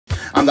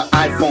I'm the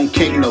iPhone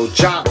king, no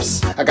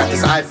chops. I got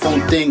this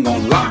iPhone thing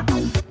on lock.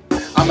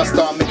 I'ma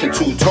start making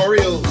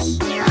tutorials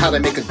how to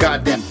make a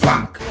goddamn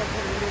clock.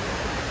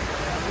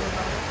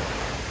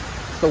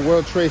 It's the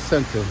World Trade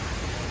Center.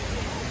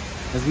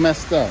 It's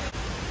messed up.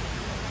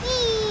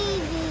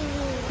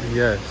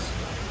 Yes,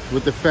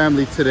 with the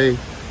family today.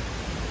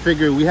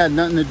 Figured we had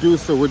nothing to do,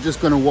 so we're just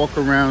gonna walk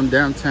around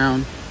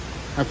downtown.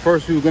 At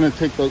first we were gonna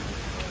take the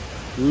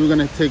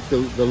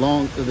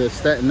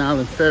Staten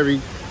Island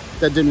ferry.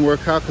 That didn't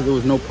work out because there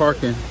was no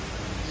parking.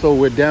 So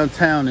we're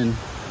downtown, and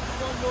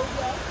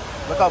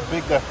look how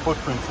big that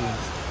footprint is.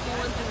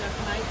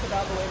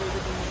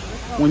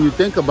 When you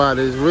think about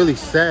it, it's really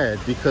sad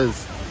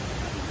because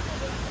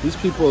these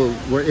people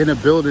were in a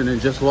building and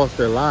just lost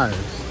their lives.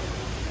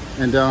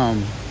 And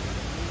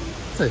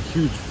it's a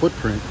huge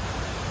footprint.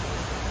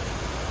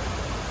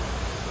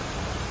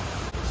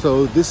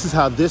 So this is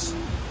how this,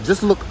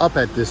 just look up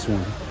at this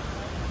one.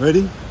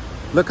 Ready?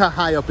 Look how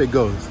high up it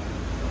goes.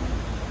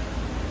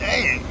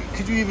 Dang,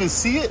 could you even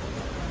see it?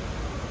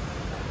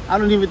 I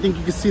don't even think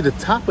you can see the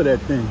top of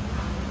that thing.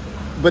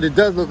 But it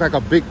does look like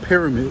a big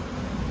pyramid.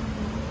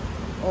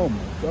 Oh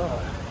my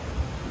God.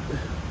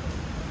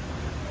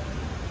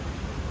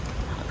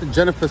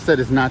 Jennifer said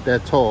it's not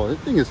that tall. This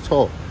thing is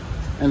tall.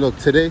 And look,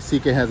 today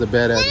CK has a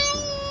bad attitude.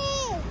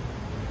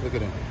 Look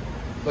at him.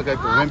 Look at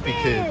the wimpy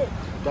kid.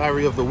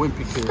 Diary of the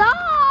wimpy kid.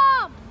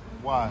 Stop!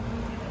 Why?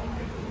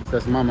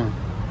 That's Mama.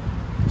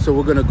 So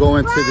we're gonna go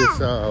into this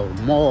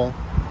mall,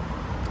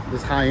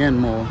 this high-end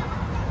mall.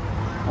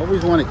 I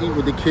always want to eat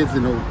with the kids,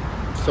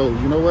 so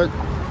you know what?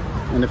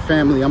 And the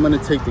family, I'm gonna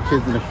take the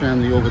kids and the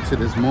family over to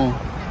this mall.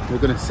 We're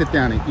gonna sit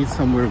down and eat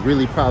somewhere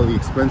really probably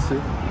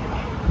expensive,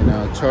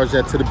 and charge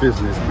that to the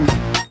business.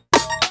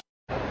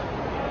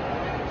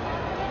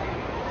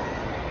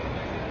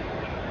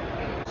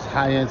 It's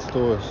high-end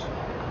stores,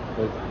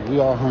 but we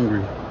all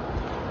hungry.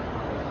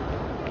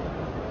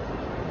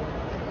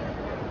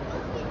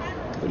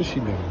 What is she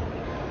doing?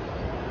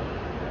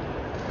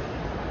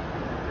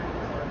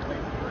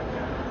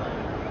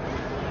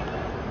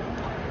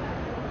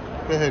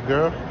 Go ahead,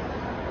 girl.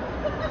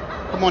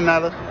 Come on,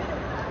 Nala.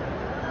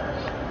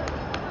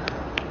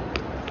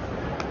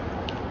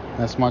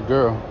 That's my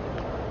girl.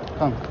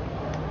 Come.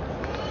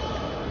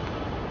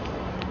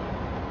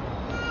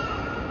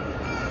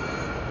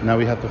 Now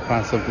we have to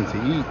find something to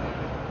eat.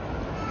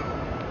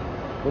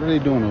 What are they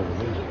doing over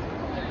there?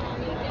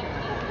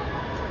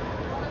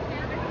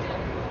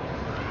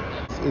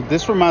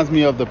 This reminds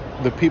me of the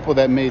people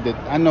that made it.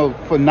 I know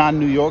for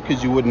non-New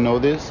Yorkers you wouldn't know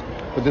this,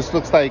 but this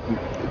looks like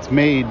it's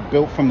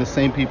built from the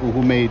same people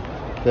who made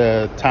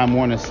the Time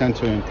Warner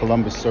Center in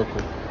Columbus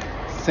Circle.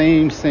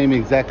 Same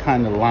exact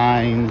kind of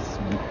lines,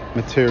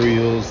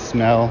 materials,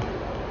 smell,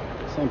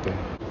 something.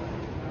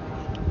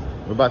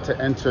 We're about to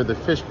enter the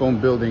Fishbone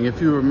building.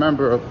 If you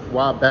remember a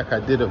while back, I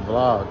did a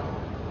vlog.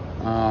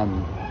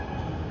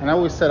 And I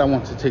always said I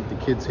want to take the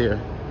kids here.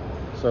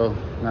 So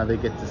now they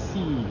get to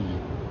see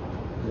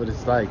what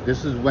it's like.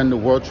 This is when the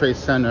World Trade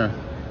Center,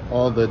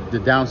 all the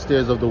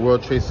downstairs of the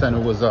World Trade Center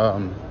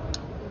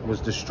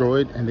was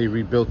destroyed, and they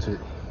rebuilt it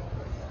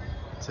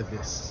to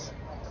this.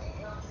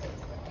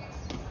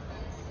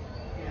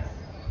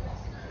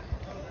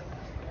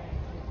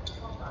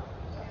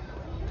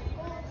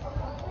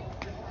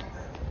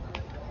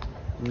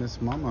 Miss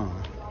Mama.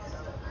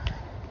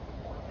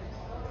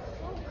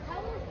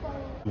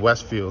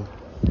 Westfield.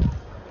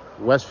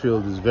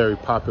 Westfield is a very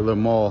popular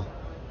mall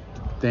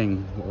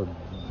thing, or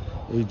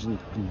agent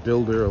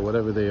builder, or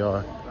whatever they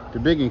are.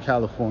 They're big in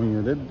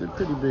California. They're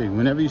pretty big.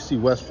 Whenever you see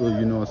Westfield,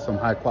 you know it's some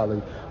high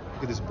quality.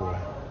 Look at this boy.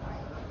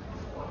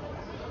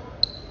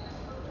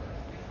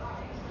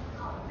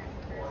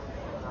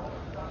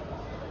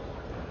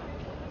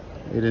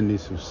 They didn't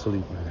need some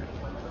sleep, man.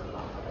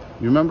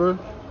 You remember?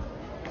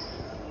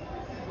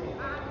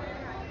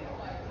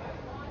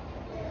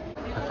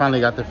 I finally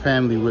got the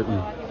family with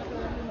me.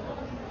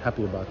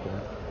 Happy about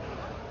that.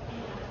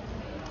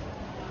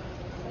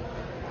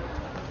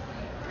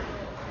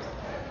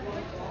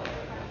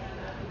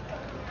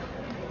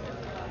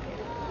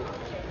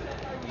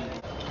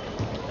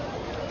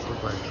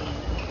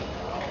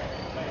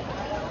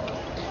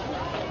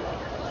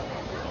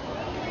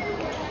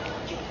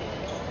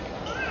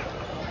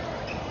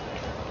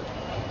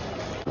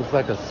 Looks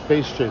like a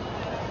spaceship.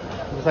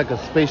 Looks like a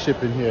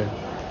spaceship in here.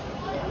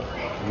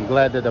 I'm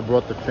glad that I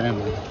brought the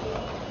family.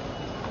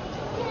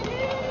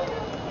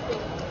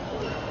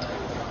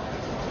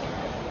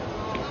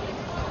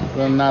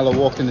 Little Nala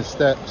walking the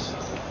steps.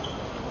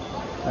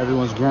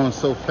 Everyone's growing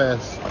so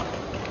fast.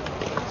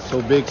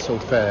 So big, so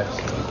fast.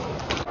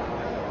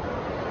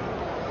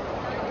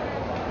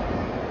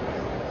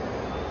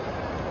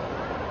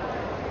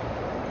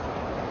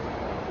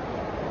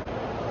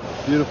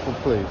 Beautiful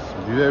place.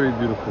 Very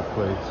beautiful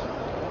place.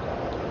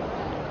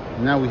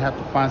 Now we have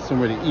to find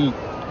somewhere to eat.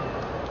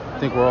 I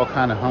think we're all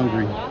kind of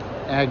hungry.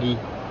 Aggie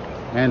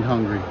and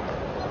hungry. I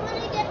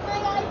want to get my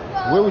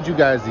iPhone. Where would you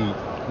guys eat?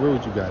 Where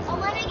would you guys eat? I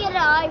want to get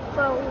an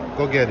iPhone.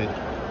 Go get it.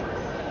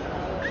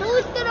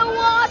 Who's going to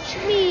watch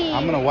me?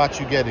 I'm going to watch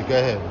you get it. Go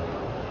ahead.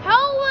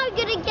 How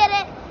gonna get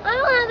it? I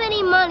don't have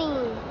any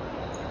money.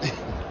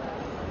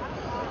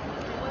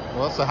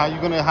 Well, so how do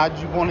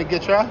you want to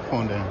get your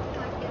iPhone then?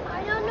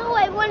 I don't know.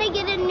 I want to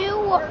get a new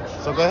one.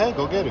 So go ahead,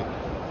 go get it.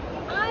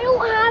 I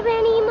don't have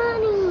any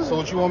money. So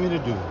what you want me to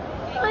do?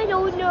 I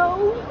don't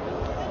know.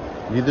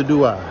 Neither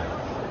do I.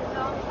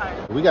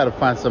 We got to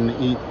find something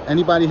to eat.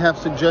 Anybody have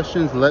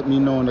suggestions? Let me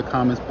know in the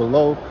comments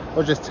below,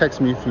 or just text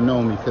me if you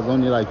know me, because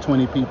only like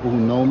 20 people who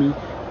know me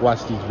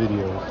watch these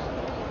videos.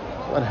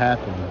 What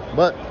happened?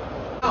 But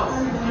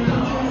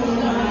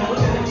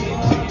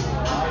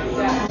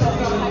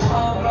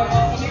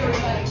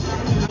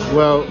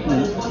well,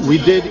 we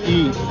did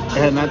eat,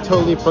 and I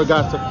totally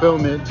forgot to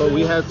film it, but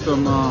we had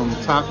some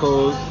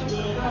tacos,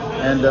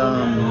 and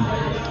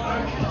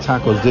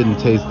tacos didn't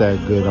taste that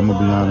good. I'm gonna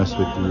be honest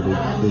with you,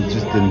 they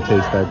just didn't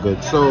taste that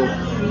good. So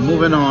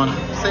moving on.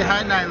 Say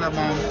hi, Nyla,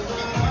 Mom.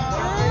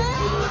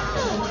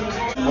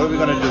 What are we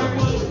gonna do?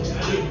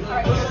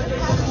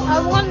 I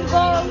want to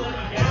go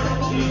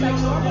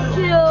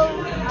to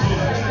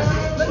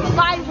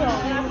Survivor.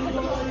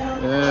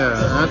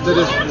 Yeah, after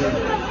this. I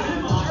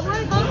want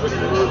to go to the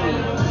movie.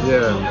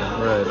 Yeah,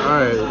 right. All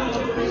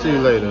right. See you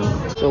later.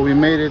 So we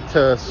made it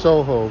to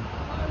Soho,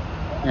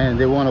 and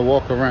they want to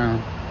walk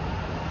around.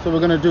 So we're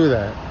gonna do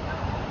that,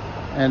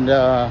 and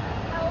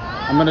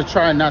I'm gonna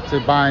try not to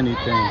buy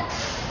anything,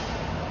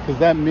 because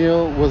that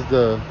meal was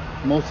the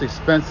most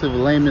expensive,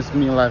 lamest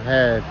meal I've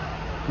had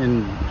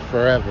in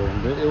forever.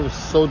 It was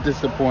so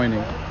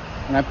disappointing,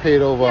 and I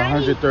paid over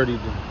 $130.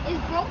 Is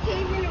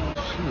Brookhaven?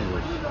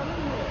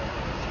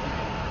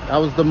 That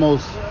was the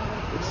most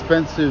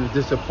expensive,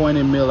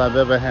 disappointing meal I've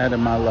ever had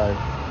in my life.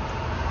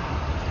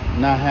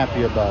 Not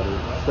happy about it.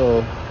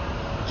 So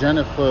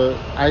Jennifer,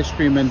 ice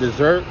cream and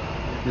dessert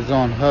is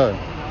on her,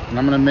 and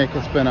I'm gonna make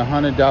her spend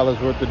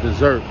 $100 worth of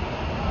dessert,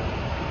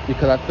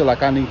 because I feel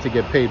like I need to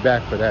get paid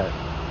back for that.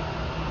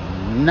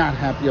 Not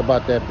happy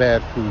about that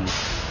bad food.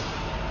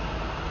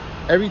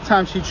 Every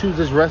time she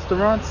chooses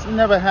restaurants,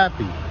 never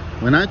happy.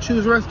 When I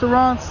choose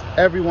restaurants,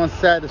 everyone's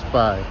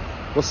satisfied.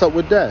 What's up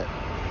with that?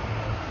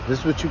 This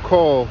is what you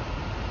call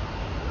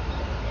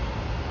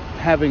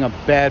having a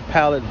bad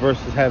palate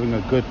versus having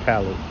a good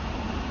palate.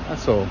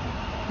 That's all.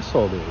 That's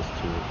all there is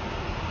to it.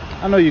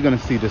 I know you're gonna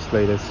see this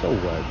later. So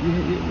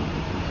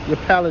what? Your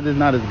palate is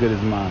not as good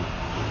as mine.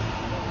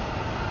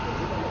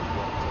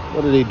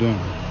 What are they doing?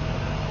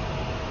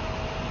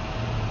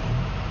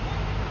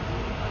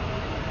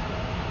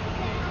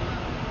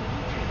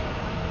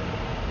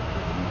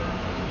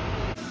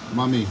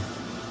 Mommy,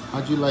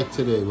 how'd you like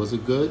today? Was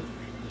it good?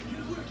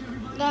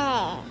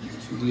 Yeah.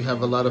 Do you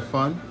have a lot of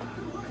fun?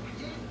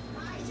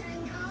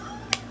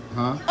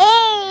 Huh?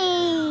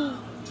 Hey.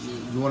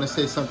 You want to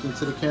say something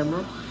to the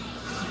camera?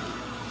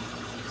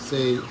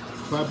 Say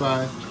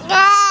bye-bye.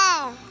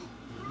 Yeah.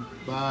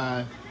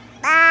 Bye.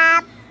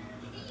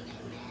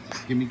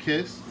 Give me a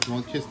kiss. You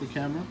want to kiss the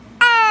camera? Give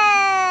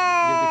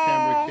the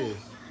camera a kiss.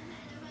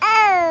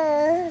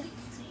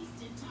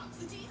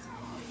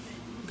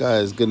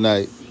 Guys, good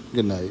night.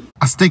 Good night.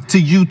 I stick to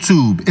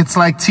YouTube. It's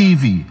like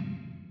TV.